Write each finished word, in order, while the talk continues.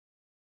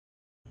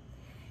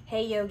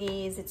Hey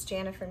yogis, it's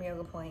Jana from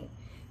Yoga Point.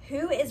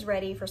 Who is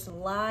ready for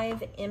some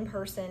live,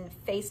 in-person,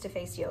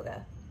 face-to-face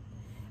yoga?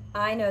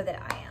 I know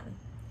that I am.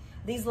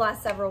 These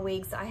last several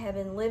weeks, I have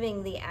been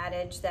living the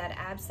adage that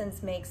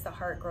absence makes the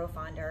heart grow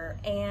fonder,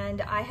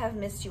 and I have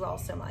missed you all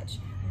so much.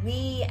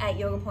 We at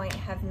Yoga Point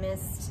have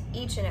missed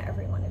each and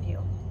every one of you.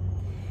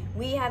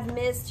 We have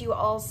missed you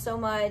all so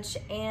much,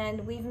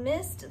 and we've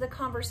missed the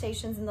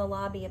conversations in the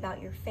lobby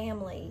about your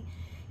family,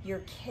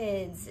 your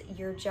kids,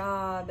 your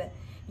job,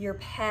 your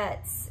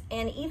pets,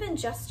 and even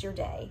just your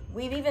day.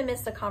 We've even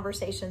missed the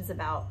conversations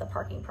about the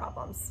parking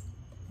problems,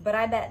 but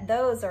I bet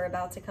those are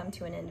about to come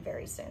to an end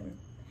very soon.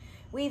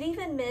 We've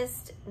even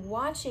missed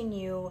watching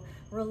you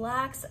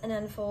relax and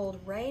unfold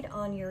right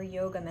on your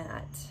yoga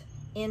mat,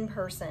 in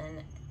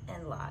person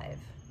and live.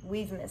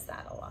 We've missed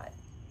that a lot.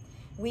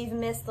 We've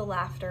missed the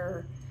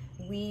laughter.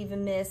 We've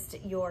missed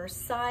your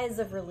sighs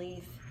of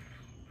relief,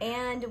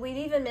 and we've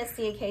even missed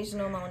the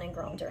occasional moan and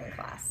groan during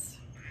class.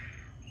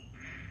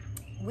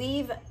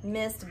 We've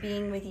missed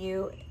being with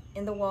you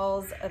in the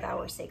walls of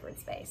our sacred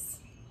space.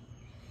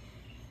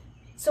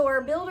 So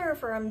our builder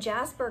from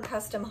Jasper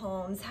Custom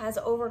Homes has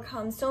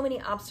overcome so many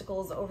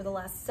obstacles over the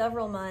last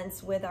several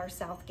months with our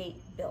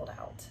Southgate build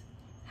out.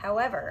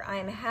 However, I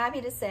am happy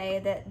to say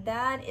that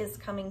that is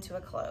coming to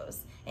a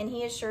close, and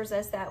he assures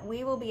us that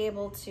we will be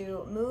able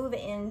to move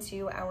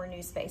into our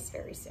new space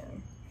very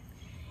soon.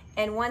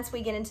 And once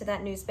we get into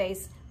that new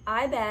space,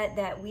 I bet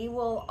that we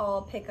will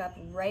all pick up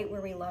right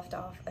where we left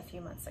off a few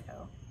months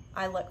ago.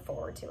 I look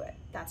forward to it,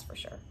 that's for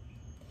sure.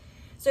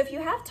 So if you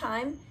have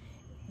time,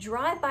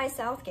 drive by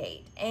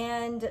Southgate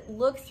and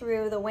look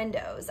through the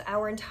windows.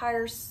 Our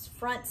entire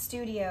front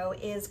studio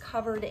is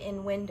covered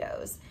in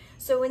windows.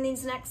 So in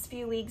these next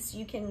few weeks,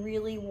 you can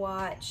really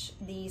watch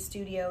the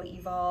studio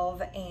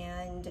evolve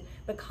and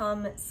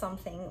become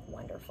something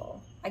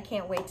wonderful. I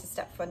can't wait to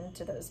step foot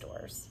into those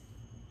doors.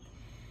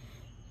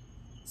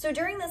 So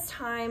during this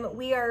time,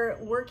 we are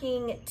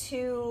working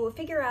to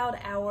figure out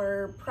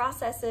our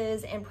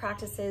processes and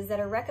practices that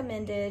are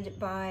recommended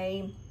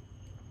by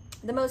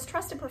the most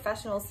trusted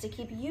professionals to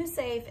keep you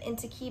safe and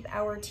to keep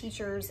our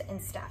teachers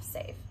and staff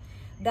safe.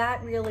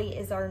 That really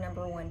is our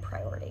 #1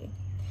 priority.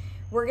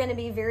 We're going to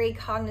be very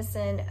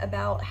cognizant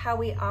about how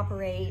we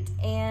operate,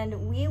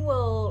 and we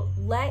will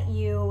let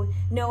you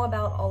know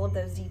about all of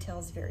those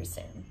details very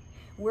soon.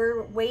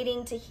 We're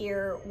waiting to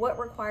hear what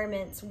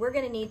requirements we're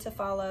going to need to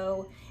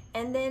follow,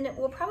 and then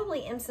we'll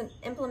probably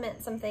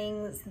implement some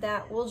things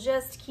that will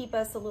just keep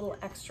us a little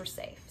extra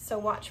safe. So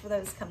watch for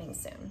those coming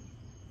soon.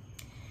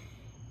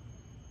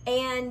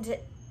 And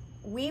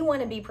we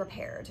want to be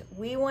prepared.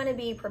 We want to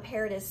be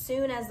prepared as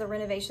soon as the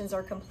renovations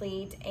are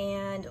complete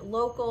and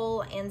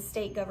local and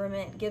state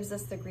government gives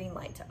us the green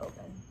light to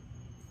open.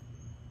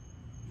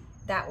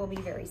 That will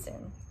be very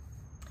soon.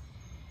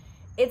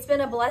 It's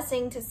been a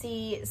blessing to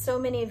see so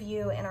many of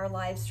you in our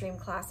live stream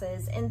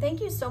classes, and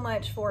thank you so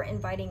much for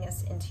inviting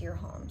us into your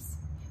homes.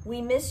 We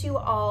miss you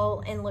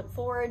all and look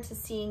forward to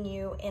seeing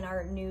you in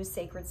our new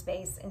sacred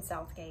space in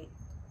Southgate.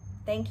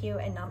 Thank you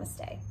and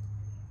namaste.